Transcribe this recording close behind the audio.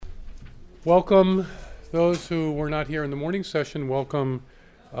Welcome those who were not here in the morning session. Welcome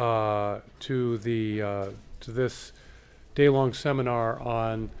to this day-long seminar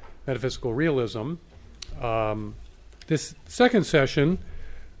on metaphysical realism. This second session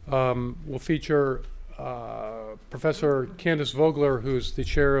will feature Professor Candace Vogler, who's the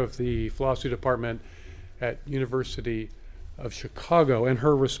chair of the philosophy department at University of Chicago, and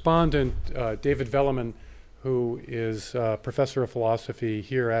her respondent, David Velleman, who is professor of philosophy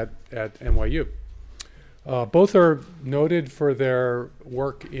here at NYU. Both are noted for their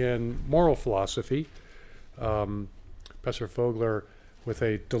work in moral philosophy. Professor Vogler with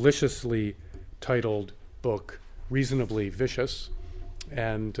a deliciously titled book, Reasonably Vicious,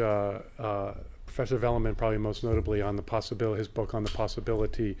 and Professor Velleman probably most notably on his book on the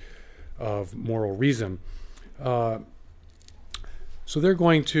possibility of moral reason. So they're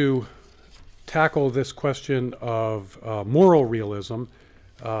going to tackle this question of moral realism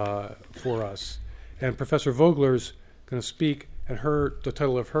for us. And Professor Vogler's going to speak, and the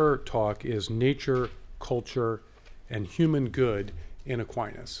title of her talk is Nature, Culture, and Human Good in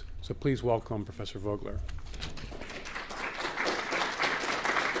Aquinas. So please welcome Professor Vogler.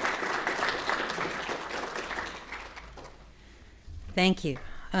 Thank you.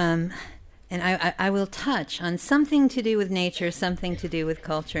 And I will touch on something to do with nature, something to do with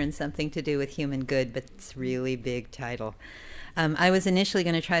culture, and something to do with human good, but it's a really big title. I was initially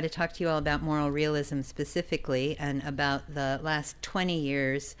going to try to talk to you all about moral realism specifically and about the last 20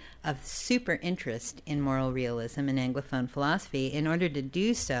 years of super interest in moral realism in Anglophone philosophy. In order to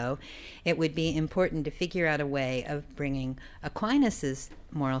do so, it would be important to figure out a way of bringing Aquinas's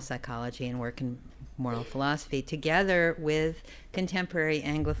moral psychology and work in moral philosophy together with contemporary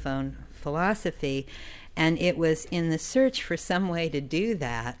Anglophone philosophy. And it was in the search for some way to do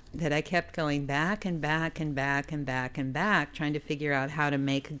that I kept going back and back and back and back and back, trying to figure out how to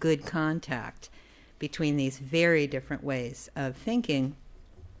make good contact between these very different ways of thinking,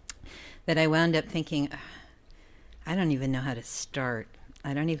 that I wound up thinking, I don't even know how to start.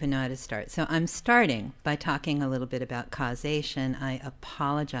 So I'm starting by talking a little bit about causation. I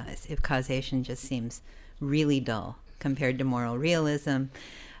apologize if causation just seems really dull compared to moral realism.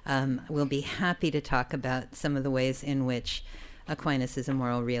 We'll be happy to talk about some of the ways in which Aquinas is a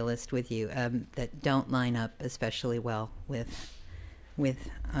moral realist with you that don't line up especially well with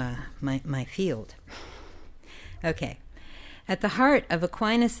my field. Okay. At the heart of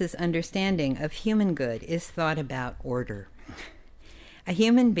Aquinas' understanding of human good is thought about order. The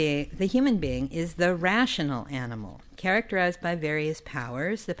human being is the rational animal, characterized by various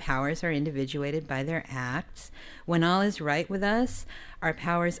powers. The powers are individuated by their acts. When all is right with us, our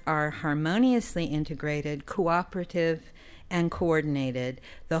powers are harmoniously integrated, cooperative, and coordinated.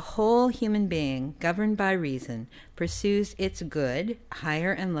 The whole human being, governed by reason, pursues its good,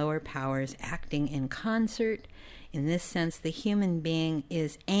 higher and lower powers acting in concert. In this sense, the human being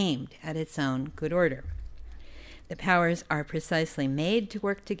is aimed at its own good order. The powers are precisely made to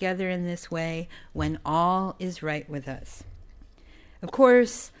work together in this way when all is right with us. Of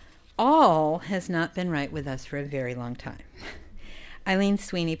course, all has not been right with us for a very long time. Eileen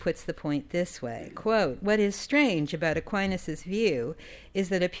Sweeney puts the point this way, quote, "What is strange about Aquinas' view is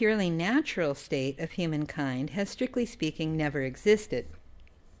that a purely natural state of humankind has, strictly speaking, never existed.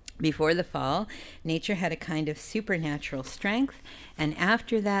 Before the fall, nature had a kind of supernatural strength, and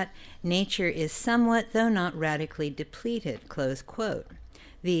after that, nature is somewhat, though not radically, depleted," close quote.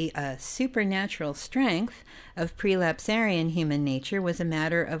 The supernatural strength of prelapsarian human nature was a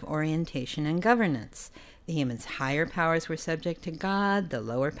matter of orientation and governance. The human's higher powers were subject to God, the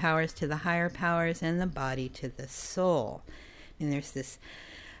lower powers to the higher powers, and the body to the soul. And there's this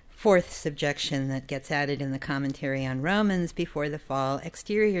fourth subjection that gets added in the commentary on Romans: before the fall,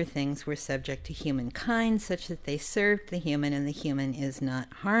 exterior things were subject to humankind, such that they served the human, and the human is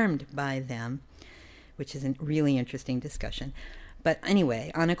not harmed by them, which is a really interesting discussion. But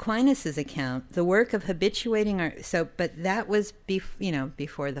anyway, on Aquinas' account, the work of habituating but that was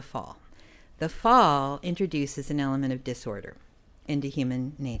before the fall. The fall introduces an element of disorder into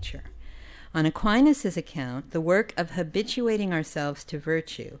human nature. On Aquinas' account, the work of habituating ourselves to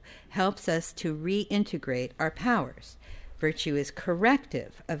virtue helps us to reintegrate our powers. Virtue is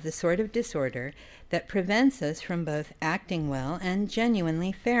corrective of the sort of disorder that prevents us from both acting well and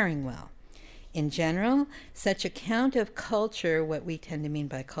genuinely faring well. In general, such account of culture, what we tend to mean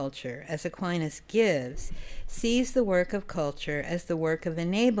by culture, as Aquinas gives, sees the work of culture as the work of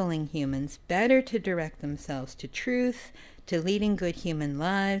enabling humans better to direct themselves to truth, to leading good human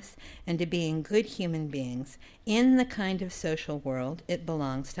lives, and to being good human beings in the kind of social world it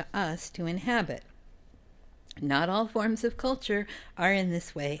belongs to us to inhabit. Not all forms of culture are in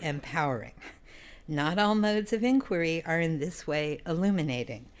this way empowering. Not all modes of inquiry are in this way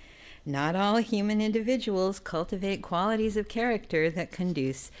illuminating. Not all human individuals cultivate qualities of character that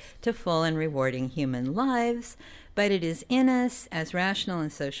conduce to full and rewarding human lives, but it is in us as rational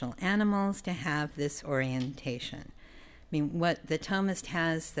and social animals to have this orientation. I mean, what the Thomist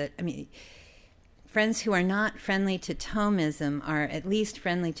has friends who are not friendly to Thomism are at least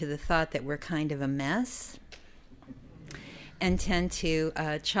friendly to the thought that we're kind of a mess, and tend to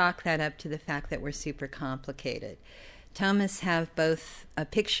chalk that up to the fact that we're super complicated. Thomists have both a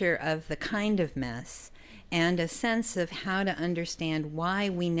picture of the kind of mess and a sense of how to understand why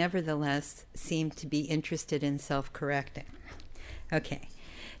we nevertheless seem to be interested in self-correcting. Okay,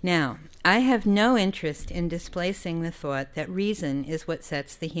 now, I have no interest in displacing the thought that reason is what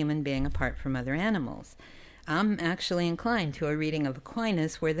sets the human being apart from other animals. I'm actually inclined to a reading of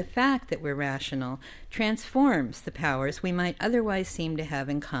Aquinas where the fact that we're rational transforms the powers we might otherwise seem to have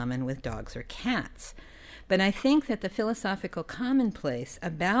in common with dogs or cats. But I think that the philosophical commonplace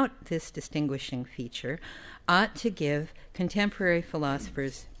about this distinguishing feature ought to give contemporary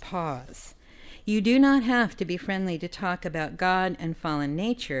philosophers pause. You do not have to be friendly to talk about God and fallen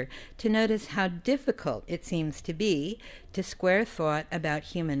nature to notice how difficult it seems to be to square thought about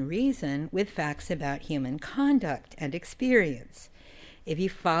human reason with facts about human conduct and experience. If you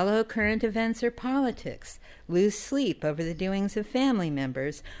follow current events or politics, lose sleep over the doings of family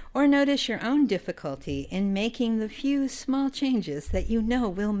members, or notice your own difficulty in making the few small changes that you know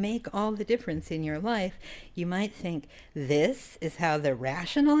will make all the difference in your life, you might think, this is how the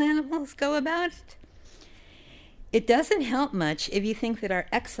rational animals go about it? It doesn't help much if you think that our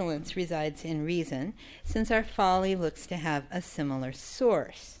excellence resides in reason, since our folly looks to have a similar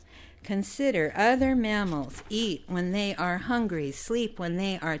source. Consider other mammals eat when they are hungry, sleep when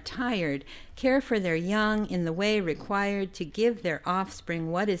they are tired, care for their young in the way required to give their offspring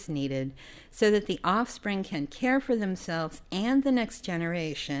what is needed, so that the offspring can care for themselves and the next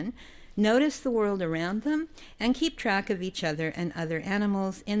generation, notice the world around them, and keep track of each other and other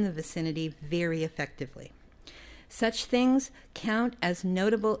animals in the vicinity very effectively. Such things count as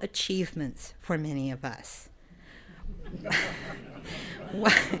notable achievements for many of us.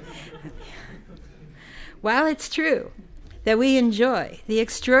 While it's true that we enjoy the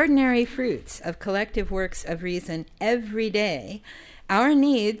extraordinary fruits of collective works of reason every day, our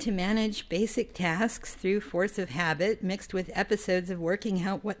need to manage basic tasks through force of habit mixed with episodes of working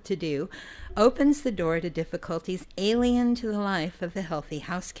out what to do opens the door to difficulties alien to the life of the healthy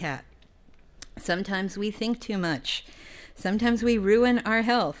house cat. Sometimes we think too much. Sometimes we ruin our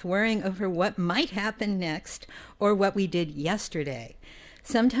health worrying over what might happen next or what we did yesterday.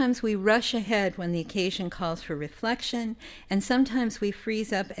 Sometimes we rush ahead when the occasion calls for reflection, and sometimes we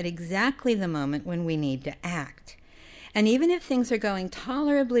freeze up at exactly the moment when we need to act. And even if things are going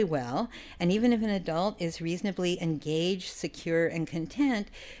tolerably well, and even if an adult is reasonably engaged, secure, and content,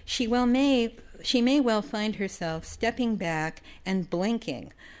 she may well find herself stepping back and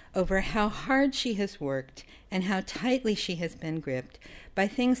blinking over how hard she has worked and how tightly she has been gripped by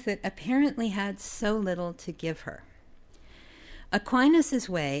things that apparently had so little to give her. Aquinas'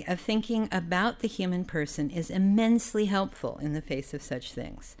 way of thinking about the human person is immensely helpful in the face of such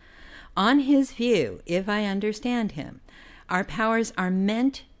things. On his view, if I understand him, our powers are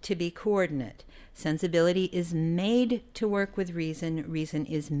meant to be coordinate. Sensibility is made to work with reason. Reason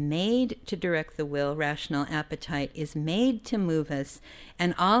is made to direct the will. Rational appetite is made to move us.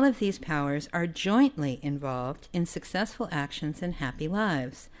 And all of these powers are jointly involved in successful actions and happy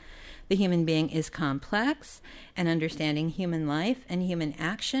lives. The human being is complex, and understanding human life and human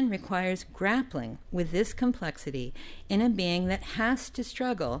action requires grappling with this complexity in a being that has to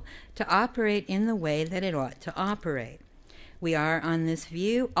struggle to operate in the way that it ought to operate. We are, on this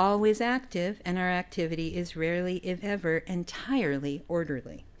view, always active, and our activity is rarely, if ever, entirely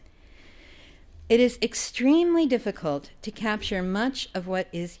orderly. It is extremely difficult to capture much of what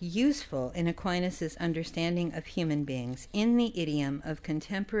is useful in Aquinas' understanding of human beings in the idiom of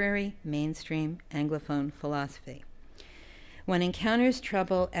contemporary mainstream Anglophone philosophy. One encounters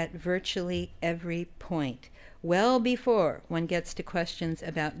trouble at virtually every point, well before one gets to questions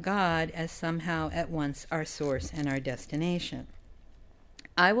about God as somehow at once our source and our destination.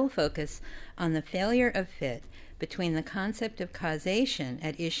 I will focus on the failure of fit between the concept of causation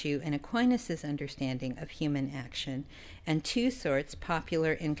at issue in Aquinas' understanding of human action and two sorts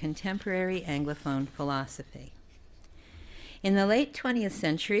popular in contemporary Anglophone philosophy. In the late 20th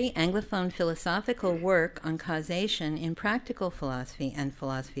century, Anglophone philosophical work on causation in practical philosophy and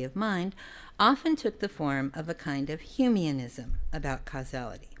philosophy of mind often took the form of a kind of Humeanism about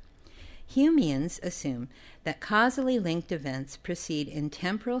causality. Humeans assume that causally linked events proceed in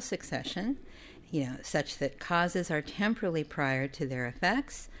temporal succession, such that causes are temporally prior to their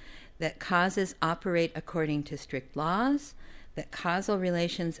effects, that causes operate according to strict laws, that causal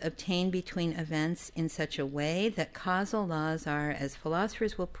relations obtain between events in such a way that causal laws are, as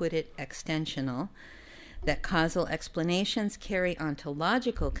philosophers will put it, extensional, that causal explanations carry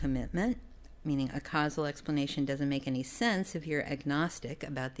ontological commitment, meaning a causal explanation doesn't make any sense if you're agnostic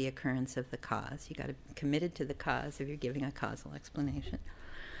about the occurrence of the cause. You got to be committed to the cause if you're giving a causal explanation.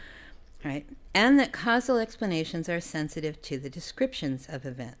 Right? And that causal explanations are sensitive to the descriptions of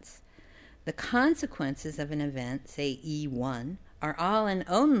events. The consequences of an event, say E1, are all and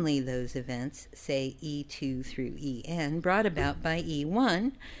only those events, say E2 through En, brought about by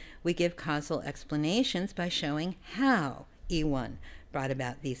E1. We give causal explanations by showing how E1 brought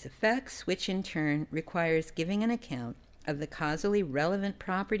about these effects, which in turn requires giving an account of the causally relevant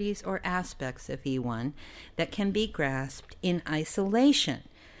properties or aspects of E1 that can be grasped in isolation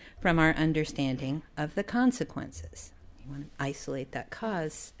from our understanding of the consequences. You want to isolate that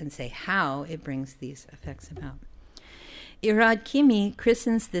cause and say how it brings these effects about. Irad Kimi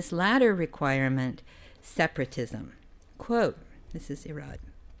christens this latter requirement separatism. Quote, this is Irad.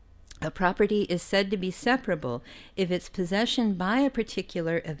 A property is said to be separable if its possession by a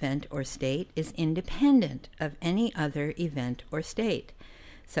particular event or state is independent of any other event or state.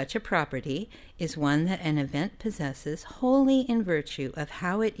 Such a property is one that an event possesses wholly in virtue of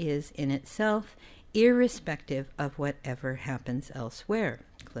how it is in itself, irrespective of whatever happens elsewhere.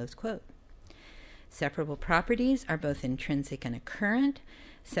 Close quote. Separable properties are both intrinsic and occurrent.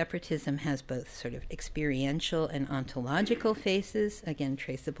 Separatism has both sort of experiential and ontological faces, again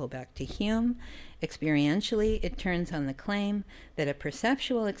traceable back to Hume. Experientially, it turns on the claim that a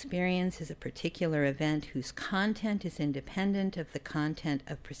perceptual experience is a particular event whose content is independent of the content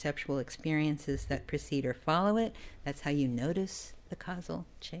of perceptual experiences that precede or follow it. That's how you notice the causal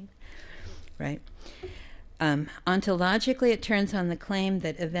chain, right? Ontologically, it turns on the claim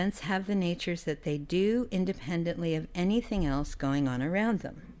that events have the natures that they do independently of anything else going on around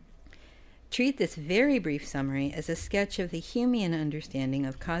them. Treat this very brief summary as a sketch of the Humean understanding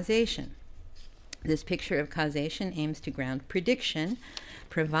of causation. This picture of causation aims to ground prediction,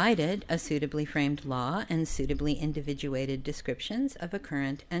 provided a suitably framed law and suitably individuated descriptions of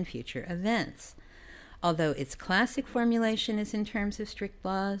current and future events. Although its classic formulation is in terms of strict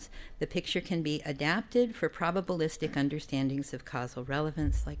laws, the picture can be adapted for probabilistic understandings of causal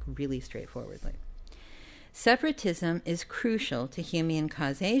relevance, like really straightforwardly. Separatism is crucial to Humean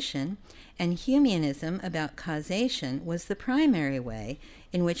causation, and Humeanism about causation was the primary way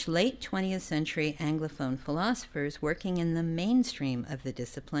in which late 20th century Anglophone philosophers working in the mainstream of the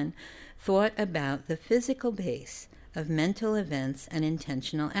discipline thought about the physical base of mental events and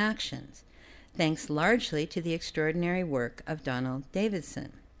intentional actions, thanks largely to the extraordinary work of Donald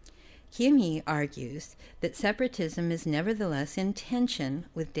Davidson. Hume argues that separatism is nevertheless in tension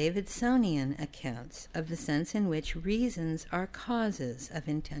with Davidsonian accounts of the sense in which reasons are causes of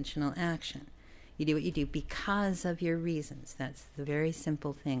intentional action. You do what you do because of your reasons. That's the very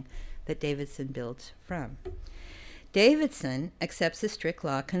simple thing that Davidson builds from. Davidson accepts a strict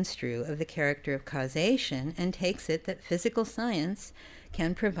law construe of the character of causation and takes it that physical science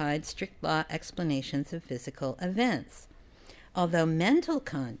can provide strict law explanations of physical events. Although mental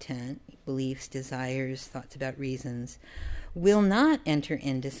content, beliefs, desires, thoughts about reasons, will not enter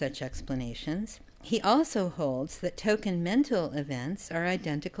into such explanations, he also holds that token mental events are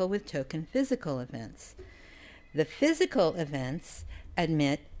identical with token physical events. The physical events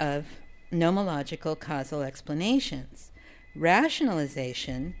admit of nomological causal explanations.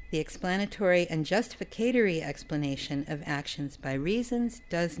 Rationalization, the explanatory and justificatory explanation of actions by reasons,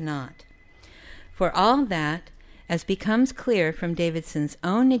 does not. For all that, as becomes clear from Davidson's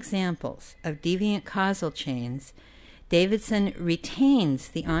own examples of deviant causal chains, Davidson retains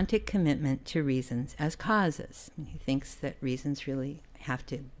the ontic commitment to reasons as causes. He thinks that reasons really have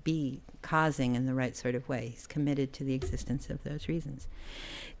to be causing in the right sort of way. He's committed to the existence of those reasons.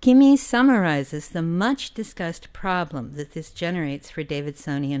 Kimi summarizes the much discussed problem that this generates for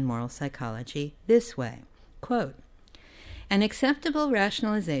Davidsonian moral psychology this way, quote, "An acceptable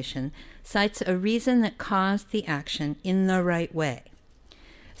rationalization cites a reason that caused the action in the right way.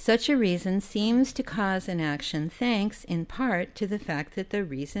 Such a reason seems to cause an action thanks in part to the fact that the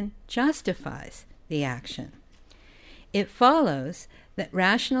reason justifies the action. It follows that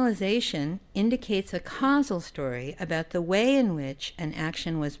rationalization indicates a causal story about the way in which an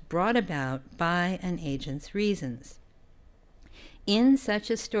action was brought about by an agent's reasons. In such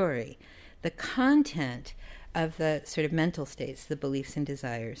a story, the content of the sort of mental states, the beliefs and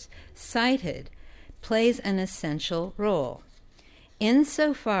desires cited, plays an essential role.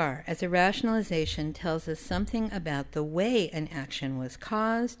 Insofar as a rationalization tells us something about the way an action was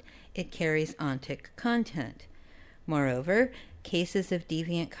caused, it carries ontic content. Moreover, cases of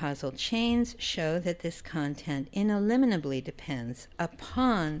deviant causal chains show that this content ineliminably depends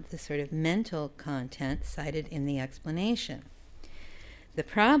upon the sort of mental content cited in the explanation. The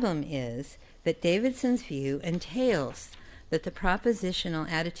problem is that Davidson's view entails that the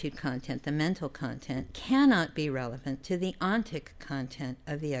propositional attitude content, the mental content, cannot be relevant to the ontic content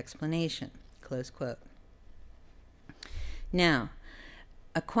of the explanation. Close quote. Now,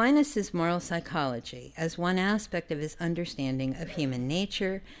 Aquinas' moral psychology, as one aspect of his understanding of human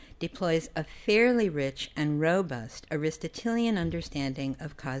nature, deploys a fairly rich and robust Aristotelian understanding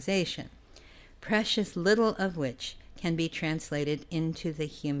of causation, precious little of which can be translated into the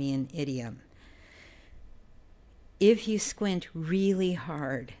Humean idiom. If you squint really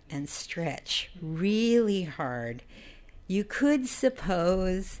hard and stretch really hard, you could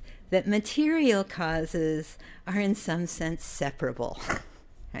suppose that material causes are in some sense separable.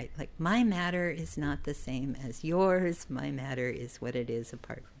 Right? Like, my matter is not the same as yours, my matter is what it is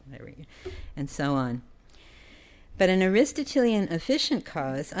apart from whatever, and so on. But an Aristotelian efficient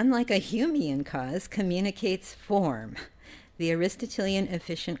cause, unlike a Humean cause, communicates form. The Aristotelian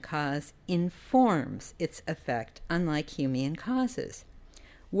efficient cause informs its effect, unlike Humean causes.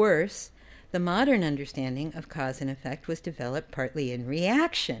 Worse, the modern understanding of cause and effect was developed partly in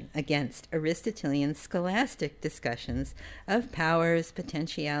reaction against Aristotelian scholastic discussions of powers,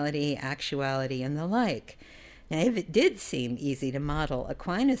 potentiality, actuality, and the like. Now, if it did seem easy to model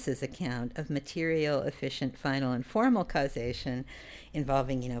Aquinas' account of material, efficient, final, and formal causation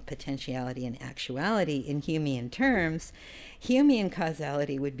involving, potentiality and actuality in Humean terms, Humean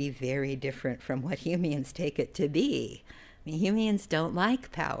causality would be very different from what Humeans take it to be. I mean, Humeans don't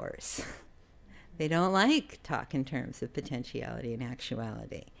like powers. They don't like talk in terms of potentiality and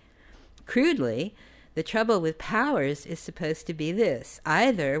actuality. Crudely, the trouble with powers is supposed to be this.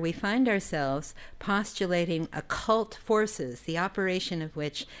 Either we find ourselves postulating occult forces, the operation of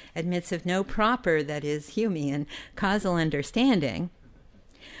which admits of no proper, that is, Humean, causal understanding,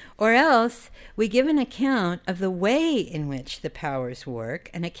 or else we give an account of the way in which the powers work,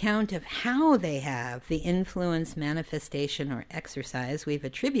 an account of how they have the influence, manifestation, or exercise we've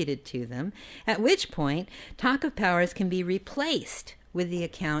attributed to them, at which point talk of powers can be replaced with the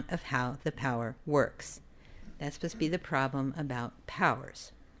account of how the power works. That's supposed to be the problem about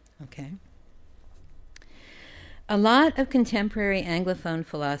powers. Okay? A lot of contemporary Anglophone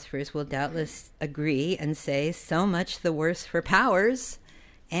philosophers will doubtless agree and say, so much the worse for powers,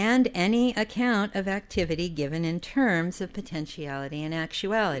 and any account of activity given in terms of potentiality and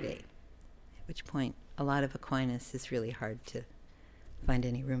actuality, at which point a lot of Aquinas is really hard to find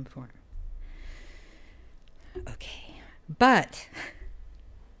any room for. Okay, but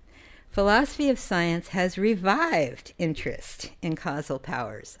philosophy of science has revived interest in causal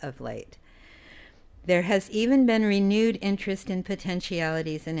powers of late. There has even been renewed interest in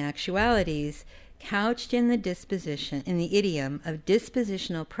potentialities and actualities, couched in the idiom of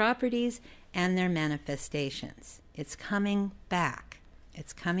dispositional properties and their manifestations. It's coming back.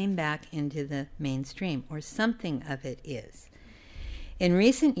 It's coming back into the mainstream, or something of it is. In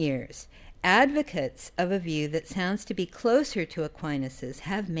recent years, advocates of a view that sounds to be closer to Aquinas'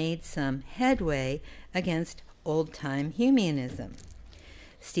 have made some headway against old-time Humeanism.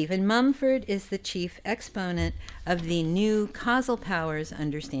 Stephen Mumford is the chief exponent of the new causal powers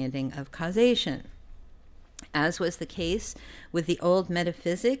understanding of causation. As was the case with the old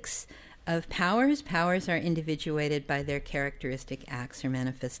metaphysics of powers, powers are individuated by their characteristic acts or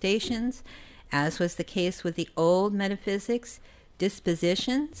manifestations. As was the case with the old metaphysics,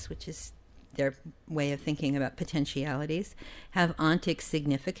 dispositions, which is their way of thinking about potentialities, have ontic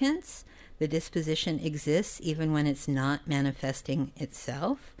significance. The disposition exists even when it's not manifesting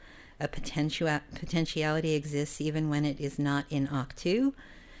itself. A potentiality exists even when it is not in octu.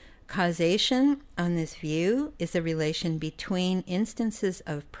 Causation, on this view, is a relation between instances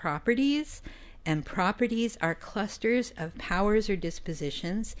of properties, and properties are clusters of powers or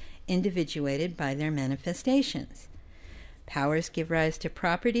dispositions individuated by their manifestations. Powers give rise to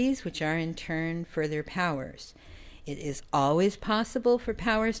properties, which are in turn further powers. It is always possible for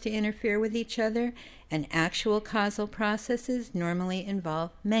powers to interfere with each other, and actual causal processes normally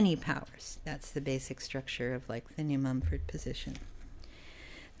involve many powers. That's the basic structure of the New Mumford position.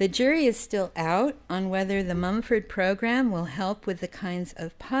 The jury is still out on whether the Mumford program will help with the kinds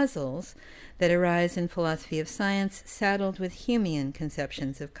of puzzles that arise in philosophy of science saddled with Humean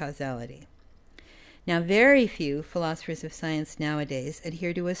conceptions of causality. Now, very few philosophers of science nowadays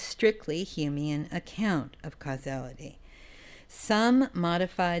adhere to a strictly Humean account of causality. Some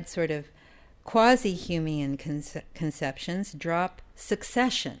modified sort of quasi-Humean conceptions drop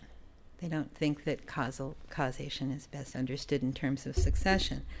succession. They don't think that causation is best understood in terms of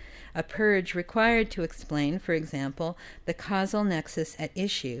succession. A purge required to explain, for example, the causal nexus at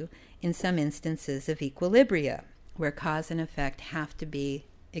issue in some instances of equilibria, where cause and effect have to be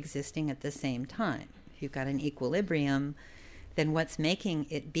existing at the same time. If you've got an equilibrium, then what's making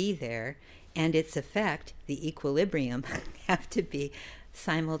it be there and its effect, the equilibrium, have to be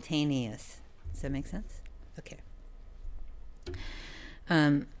simultaneous. Does that make sense? Okay.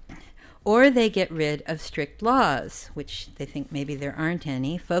 Or they get rid of strict laws, which they think maybe there aren't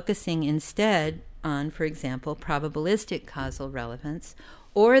any, focusing instead on, for example, probabilistic causal relevance,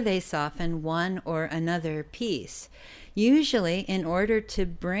 or they soften one or another piece, usually in order to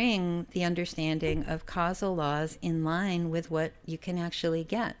bring the understanding of causal laws in line with what you can actually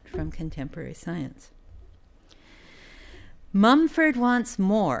get from contemporary science. Mumford wants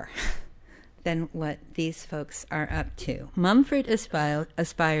more than what these folks are up to. Mumford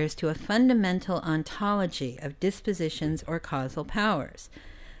aspires to a fundamental ontology of dispositions or causal powers.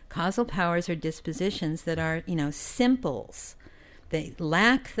 Causal powers are dispositions that are, simples. They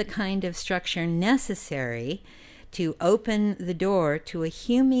lack the kind of structure necessary to open the door to a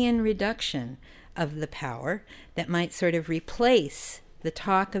Humean reduction of the power that might sort of replace the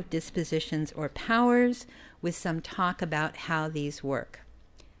talk of dispositions or powers with some talk about how these work.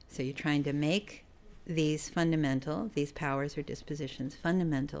 So you're trying to make these powers or dispositions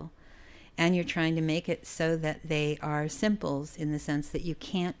fundamental, and you're trying to make it so that they are simples in the sense that you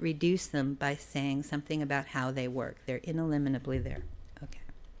can't reduce them by saying something about how they work. They're ineliminably there.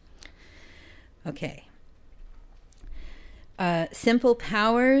 Okay. Simple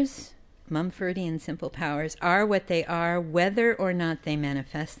powers, Mumfordian simple powers, are what they are whether or not they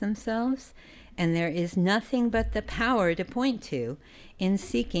manifest themselves, and there is nothing but the power to point to in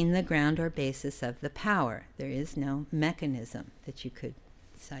seeking the ground or basis of the power. There is no mechanism that you could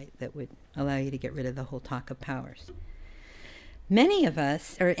cite that would allow you to get rid of the whole talk of powers. Many of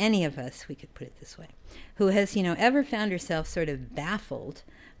us, or any of us, we could put it this way, who has, ever found herself sort of baffled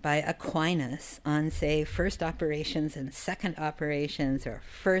by Aquinas on, say, first operations and second operations, or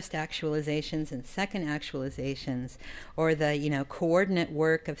first actualizations and second actualizations, or the, coordinate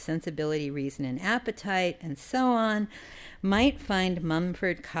work of sensibility, reason, and appetite, and so on, might find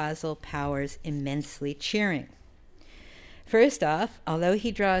Mumford causal powers immensely cheering. First off, although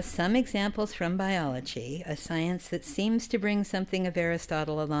he draws some examples from biology, a science that seems to bring something of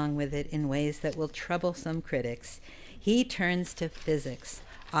Aristotle along with it in ways that will trouble some critics, he turns to physics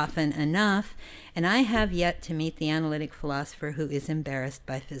often enough, and I have yet to meet the analytic philosopher who is embarrassed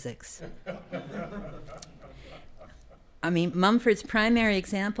by physics. Mumford's primary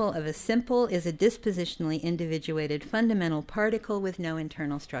example of a simple is a dispositionally individuated fundamental particle with no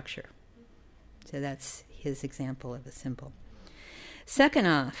internal structure. So that's his example of a simple. Second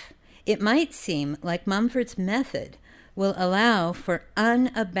off, it might seem like Mumford's method will allow for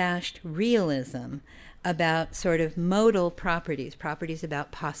unabashed realism about sort of modal properties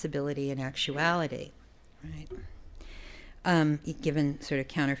about possibility and actuality, right? Given sort of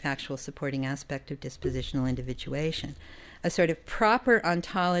counterfactual supporting aspect of dispositional individuation, a sort of proper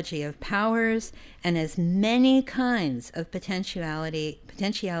ontology of powers and as many kinds of potentiality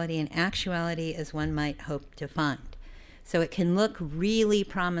and actuality as one might hope to find. So it can look really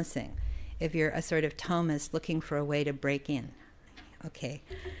promising if you're a sort of Thomist looking for a way to break in. Okay.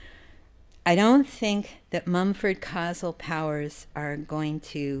 I don't think that Mumford causal powers are going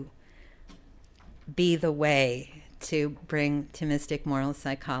to be the way to bring Thomistic moral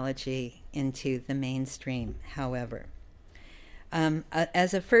psychology into the mainstream, however.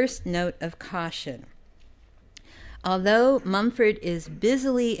 As a first note of caution, although Mumford is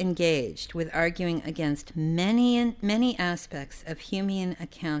busily engaged with arguing against many aspects of Humean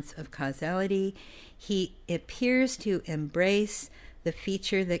accounts of causality, he appears to embrace the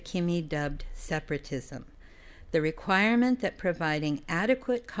feature that Kimi dubbed separatism, the requirement that providing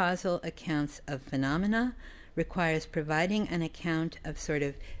adequate causal accounts of phenomena requires providing an account of sort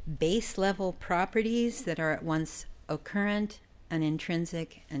of base-level properties that are at once occurrent and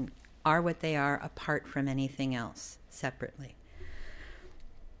intrinsic and are what they are apart from anything else separately.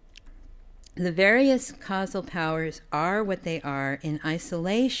 The various causal powers are what they are in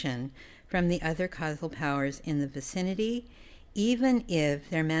isolation from the other causal powers in the vicinity, even if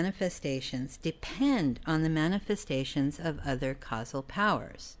their manifestations depend on the manifestations of other causal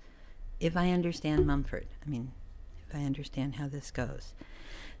powers. If I understand Mumford, if I understand how this goes.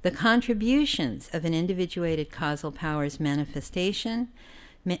 The contributions of an individuated causal power's manifestation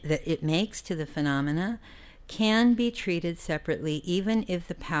that it makes to the phenomena can be treated separately even if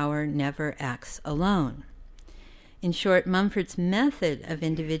the power never acts alone. In short, Mumford's method of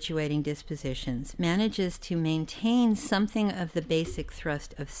individuating dispositions manages to maintain something of the basic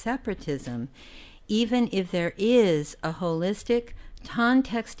thrust of separatism, even if there is a holistic,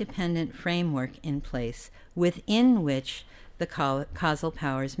 context-dependent framework in place within which the causal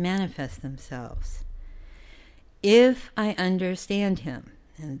powers manifest themselves. If I understand him,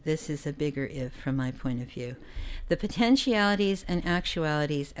 and this is a bigger if from my point of view, the potentialities and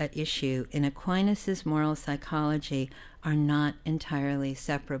actualities at issue in Aquinas' moral psychology are not entirely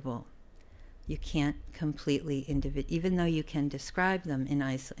separable. You can't completely even though you can describe them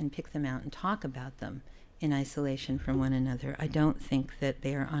and pick them out and talk about them in isolation from one another, I don't think that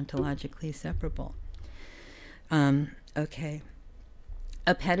they are ontologically separable. Okay.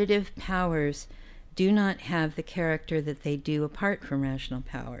 Appetitive powers do not have the character that they do apart from rational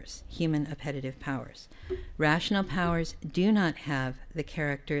powers, human appetitive powers. Rational powers do not have the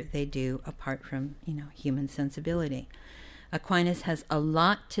character they do apart from, human sensibility. Aquinas has a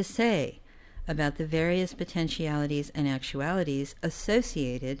lot to say about the various potentialities and actualities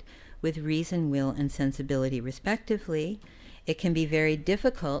associated with reason, will, and sensibility, respectively. It can be very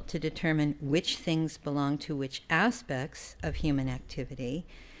difficult to determine which things belong to which aspects of human activity.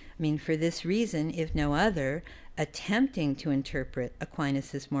 For this reason, if no other, attempting to interpret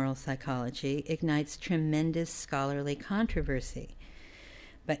Aquinas' moral psychology ignites tremendous scholarly controversy.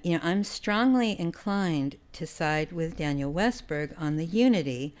 But, I'm strongly inclined to side with Daniel Westberg on the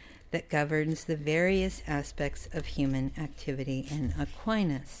unity that governs the various aspects of human activity in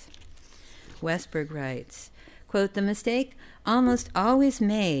Aquinas. Westberg writes, quote, "The mistake almost always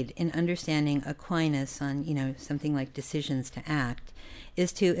made in understanding Aquinas on, something like decisions to act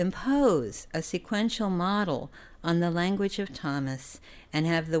is to impose a sequential model on the language of Thomas and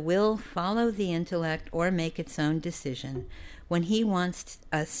have the will follow the intellect or make its own decision when he wants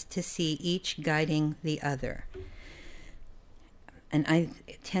us to see each guiding the other." And I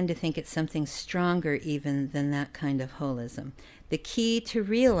tend to think it's something stronger even than that kind of holism. The key to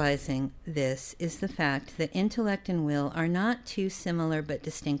realizing this is the fact that intellect and will are not two similar but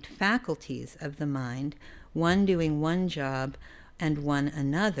distinct faculties of the mind, one doing one job and one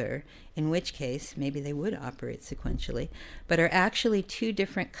another, in which case maybe they would operate sequentially, but are actually two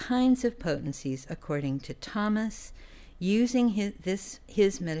different kinds of potencies according to Thomas. Using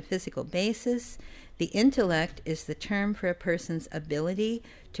his metaphysical basis, the intellect is the term for a person's ability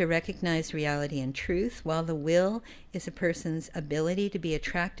to recognize reality and truth, while the will is a person's ability to be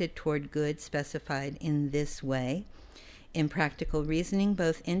attracted toward good specified in this way. In practical reasoning,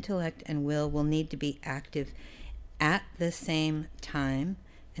 both intellect and will need to be active at the same time,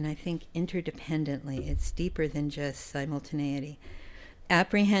 and I think interdependently. It's deeper than just simultaneity.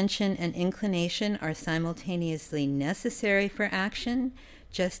 Apprehension and inclination are simultaneously necessary for action,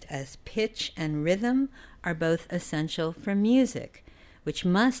 just as pitch and rhythm are both essential for music, which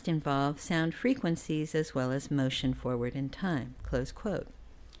must involve sound frequencies as well as motion forward in time. Close quote.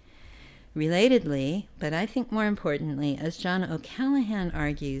 Relatedly, but I think more importantly, as John O'Callaghan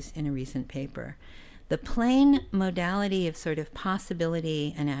argues in a recent paper, the plain modality of sort of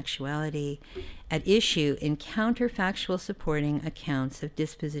possibility and actuality at issue in counterfactual supporting accounts of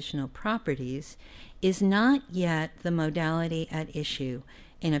dispositional properties is not yet the modality at issue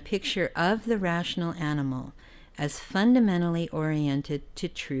in a picture of the rational animal as fundamentally oriented to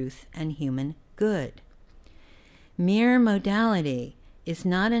truth and human good. Mere modality is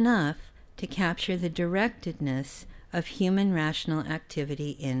not enough to capture the directedness of human rational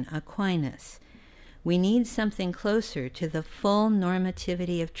activity in Aquinas. We need something closer to the full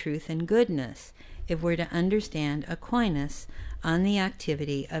normativity of truth and goodness if we're to understand Aquinas on the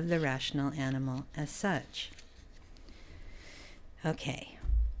activity of the rational animal as such. Okay.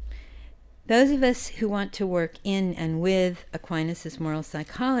 Those of us who want to work in and with Aquinas' moral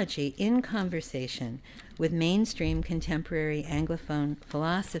psychology in conversation with mainstream contemporary Anglophone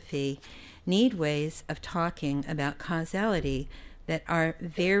philosophy need ways of talking about causality that are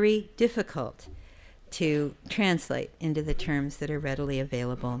very difficult to translate into the terms that are readily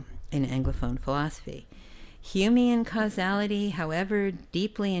available in Anglophone philosophy. Humean causality, however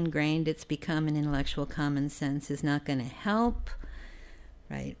deeply ingrained it's become in intellectual common sense, is not going to help,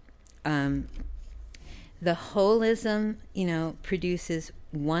 right? The holism, produces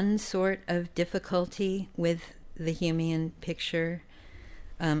one sort of difficulty with the Humean picture.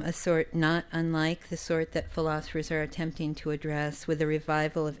 a sort not unlike the sort that philosophers are attempting to address with a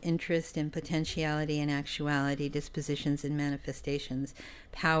revival of interest in potentiality and actuality, dispositions and manifestations,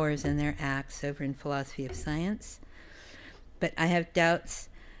 powers and their acts over in Philosophy of Science. But I have doubts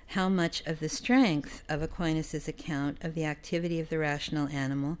how much of the strength of Aquinas' account of the activity of the rational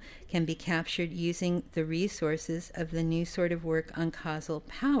animal can be captured using the resources of the new sort of work on causal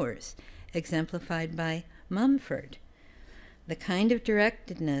powers, exemplified by Mumford. The kind of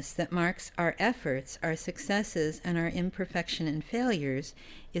directedness that marks our efforts, our successes, and our imperfection and failures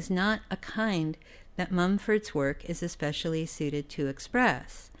is not a kind that Mumford's work is especially suited to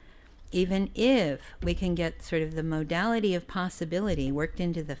express. Even if we can get sort of the modality of possibility worked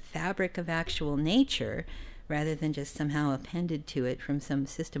into the fabric of actual nature, rather than just somehow appended to it from some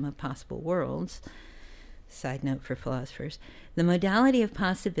system of possible worlds, side note for philosophers, the modality of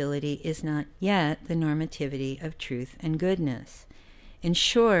possibility is not yet the normativity of truth and goodness. In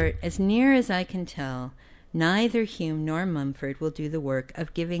short, as near as I can tell, neither Hume nor Mumford will do the work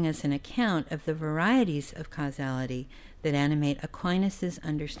of giving us an account of the varieties of causality that animate Aquinas'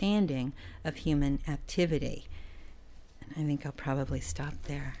 understanding of human activity. And I think I'll probably stop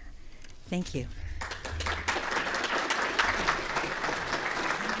there. Thank you.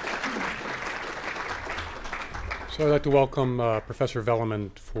 So I'd like to welcome Professor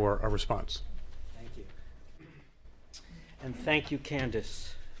Velleman for a response. Thank you. And thank you,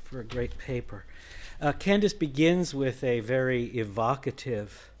 Candace, for a great paper. Candace begins with a very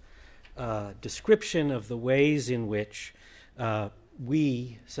evocative description of the ways in which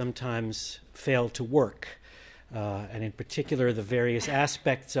we sometimes fail to work, and in particular the various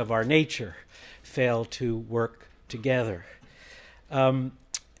aspects of our nature fail to work together. And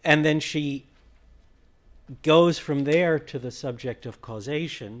then she goes from there to the subject of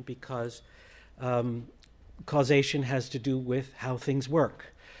causation, because causation has to do with how things work.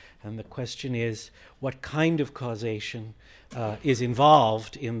 And the question is, what kind of causation is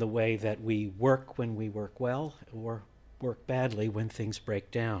involved in the way that we work when we work well, or work badly when things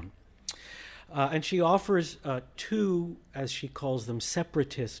break down? And she offers two, as she calls them,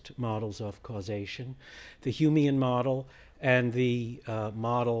 separatist models of causation, the Humean model and the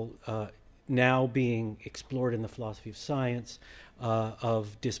model now being explored in the philosophy of science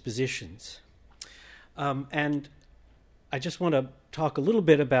of dispositions. And I just want to talk a little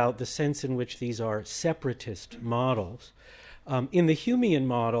bit about the sense in which these are separatist models. In the Humean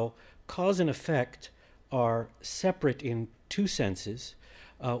model, cause and effect are separate in two senses.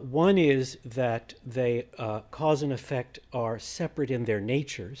 One is that they, cause and effect are separate in their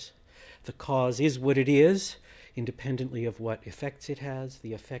natures. The cause is what it is, independently of what effects it has.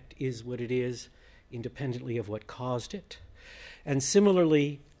 The effect is what it is, independently of what caused it. And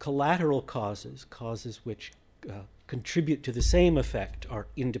similarly, collateral causes, causes which contribute to the same effect, are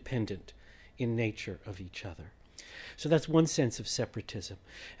independent in nature of each other. So that's one sense of separatism.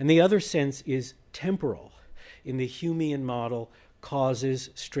 And the other sense is temporal. In the Humean model,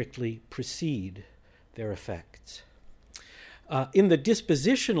 causes strictly precede their effects. In the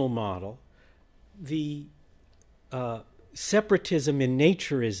dispositional model, the separatism in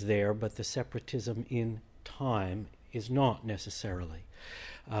nature is there, but the separatism in time is not necessarily.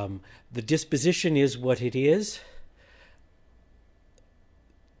 The disposition is what it is.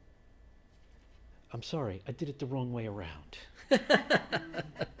 I'm sorry, I did it the wrong way around.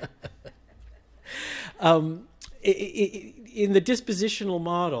 In the dispositional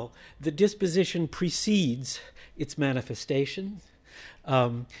model, the disposition precedes its manifestation,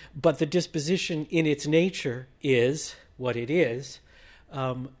 but the disposition in its nature is what it is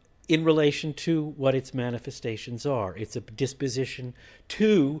in relation to what its manifestations are. It's a disposition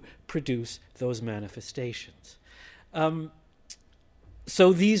to produce those manifestations.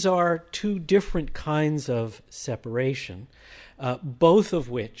 So these are two different kinds of separation, both of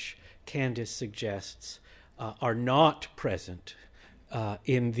which Candace suggests are not present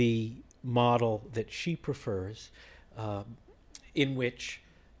in the model that she prefers, in which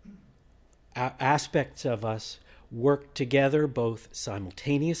aspects of us work together both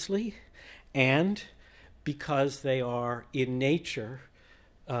simultaneously and, because they are in nature,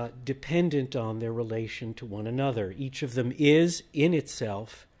 dependent on their relation to one another. Each of them is, in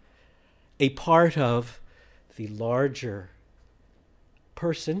itself, a part of the larger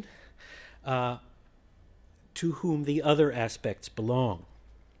person to whom the other aspects belong.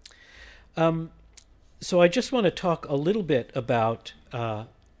 So I just want to talk a little bit about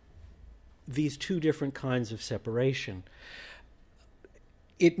these two different kinds of separation.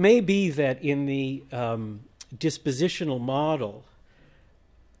 It may be that in the dispositional model,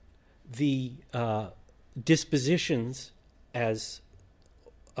 the dispositions as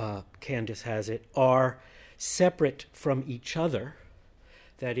Candace has it, are separate from each other.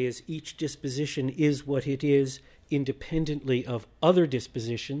 That is, each disposition is what it is independently of other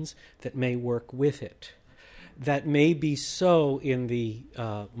dispositions that may work with it. That may be so in the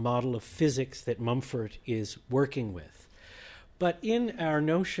model of physics that Mumford is working with. But in our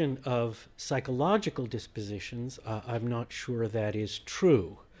notion of psychological dispositions, I'm not sure that is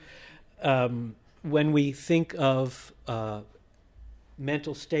true. When we think of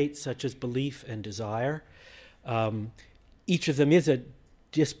mental states such as belief and desire, each of them is a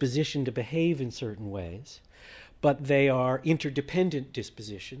disposition to behave in certain ways, but they are interdependent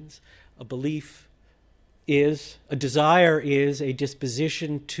dispositions. A desire is a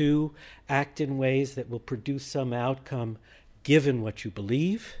disposition to act in ways that will produce some outcome given what you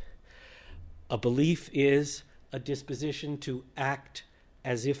believe. A belief is a disposition to act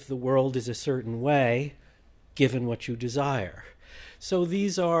as if the world is a certain way given what you desire. So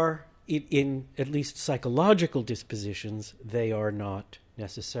these are, in at least psychological dispositions, they are not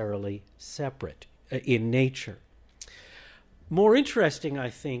necessarily separate in nature. More interesting,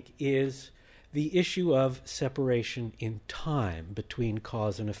 I think, is the issue of separation in time between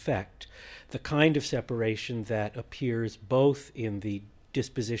cause and effect, the kind of separation that appears both in the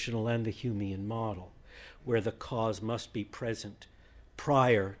dispositional and the Humean model, where the cause must be present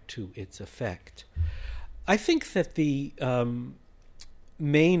prior to its effect. I think that the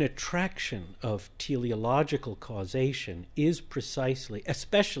main attraction of teleological causation is precisely,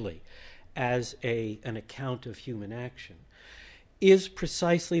 especially as an account of human action, is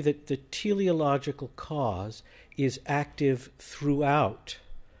precisely that the teleological cause is active throughout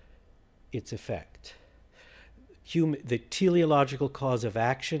its effect. The teleological cause of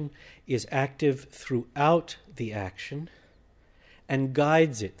action is active throughout the action and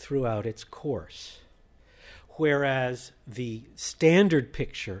guides it throughout its course. Whereas the standard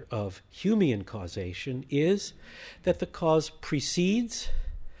picture of Humean causation is that the cause precedes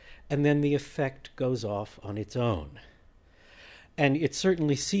and then the effect goes off on its own. And it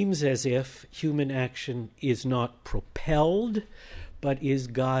certainly seems as if human action is not propelled, but is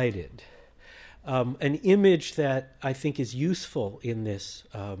guided. An image that I think is useful in this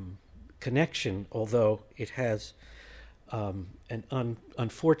connection, although it has an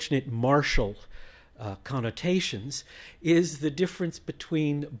unfortunate martial connotations, is the difference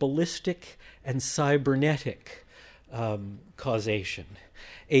between ballistic and cybernetic causation.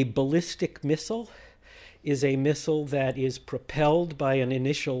 A ballistic missile is a missile that is propelled by an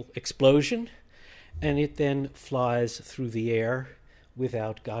initial explosion, and it then flies through the air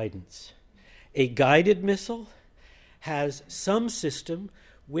without guidance. A guided missile has some system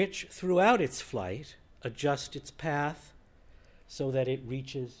which, throughout its flight, adjusts its path so that it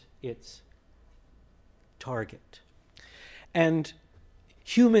reaches its target. And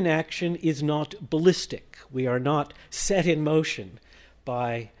human action is not ballistic. We are not set in motion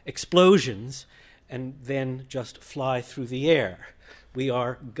by explosions and then just fly through the air. We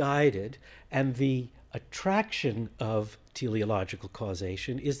are guided, and the attraction of teleological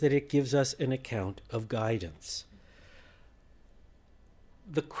causation is that it gives us an account of guidance.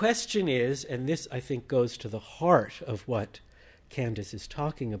 The question is, and this I think goes to the heart of what Candace is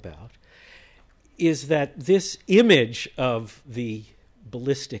talking about, is that this image of the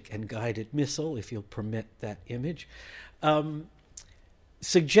ballistic and guided missile, if you'll permit that image,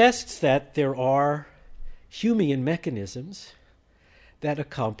 suggests that there are Humean mechanisms that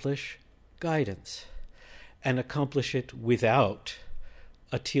accomplish guidance and accomplish it without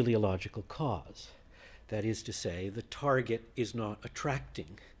a teleological cause. That is to say, the target is not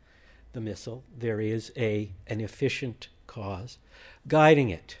attracting the missile. There is an efficient cause guiding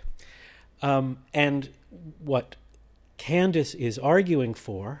it. And what Candace is arguing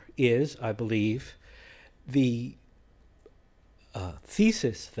for is, I believe, the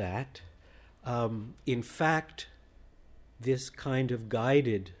thesis that, in fact, this kind of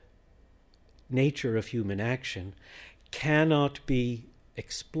guided nature of human action cannot be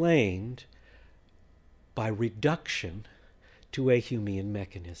explained by reduction to a Humean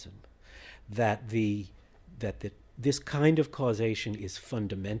mechanism. That this kind of causation is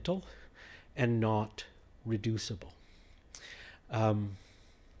fundamental and not reducible. And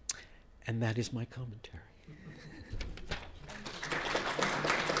that is my commentary.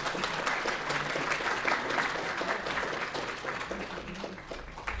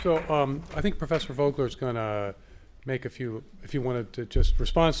 So I think Professor Vogler is going to make a few, if you wanted to just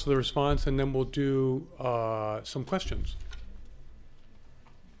respond to the response, and then we'll do some questions.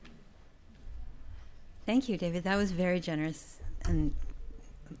 Thank you, David. That was very generous and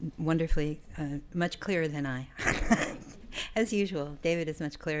wonderfully much clearer than I As usual, David is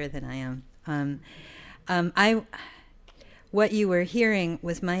much clearer than I am. What you were hearing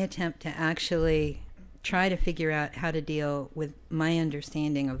was my attempt to actually try to figure out how to deal with my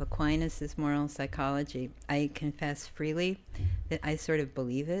understanding of Aquinas' moral psychology. I confess freely that I sort of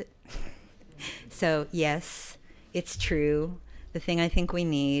believe it. So, yes, it's true. The thing I think we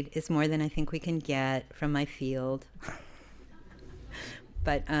need is more than I think we can get from my field.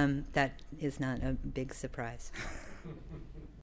 But that is not a big surprise.